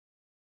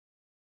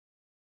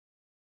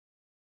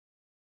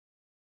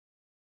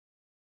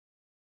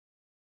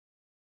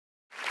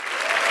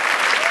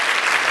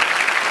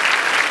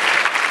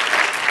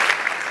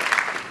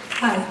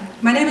Hi,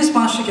 my name is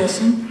Masha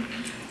Gessen.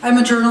 I'm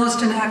a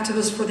journalist and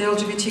activist for the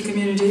LGBT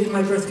community in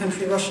my birth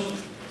country, Russia.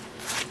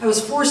 I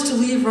was forced to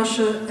leave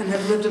Russia and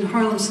have lived in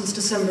Harlem since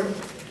December.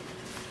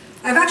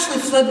 I've actually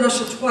fled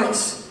Russia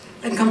twice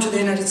and come to the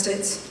United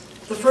States.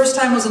 The first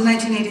time was in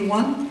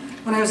 1981,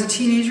 when I was a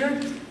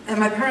teenager, and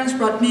my parents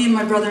brought me and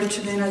my brother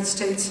to the United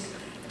States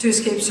to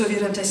escape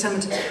Soviet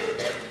anti-Semitism.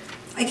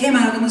 I came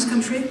out in this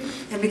country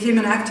and became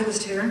an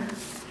activist here,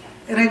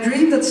 and I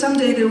dreamed that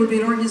someday there would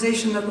be an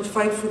organization that would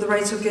fight for the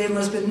rights of gay and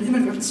lesbian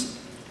immigrants.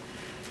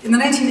 In the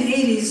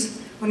 1980s,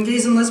 when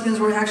gays and lesbians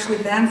were actually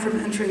banned from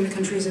entering the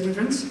country as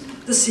immigrants,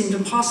 this seemed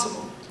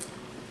impossible.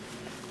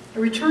 I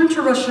returned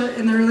to Russia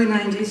in the early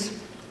 90s,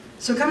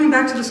 so coming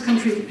back to this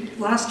country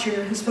last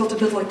year has felt a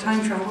bit like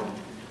time travel.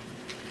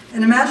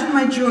 And imagine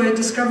my joy at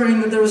discovering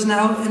that there was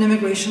now an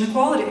immigration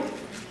equality,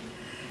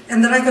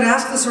 and that I could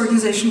ask this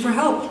organization for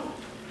help.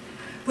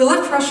 We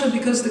left Russia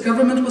because the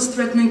government was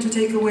threatening to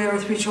take away our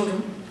 3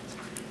 children.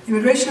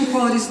 Immigration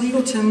Equality's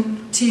legal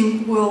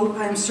team will,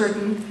 I am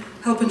certain,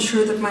 help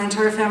ensure that my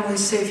entire family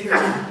is safe here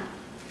now.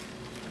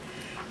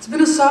 It's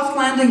been a soft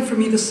landing for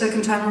me the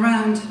second time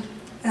around,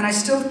 and I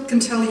still can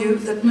tell you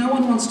that no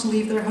one wants to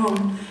leave their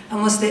home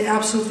unless they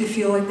absolutely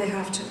feel like they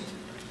have to.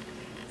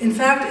 In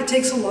fact, it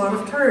takes a lot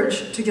of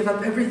courage to give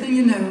up everything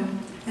you know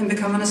and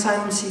become an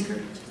asylum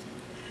seeker.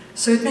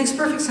 So it makes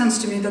perfect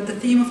sense to me that the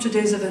theme of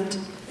today's event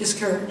is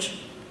courage.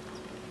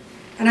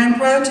 And I'm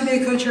proud to be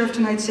a co-chair of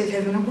tonight's Safe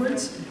Haven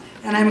Awards,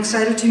 and I'm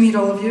excited to meet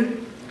all of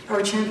you,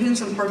 our champions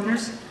and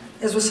partners,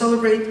 as we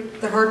celebrate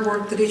the hard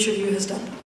work that each of you has done.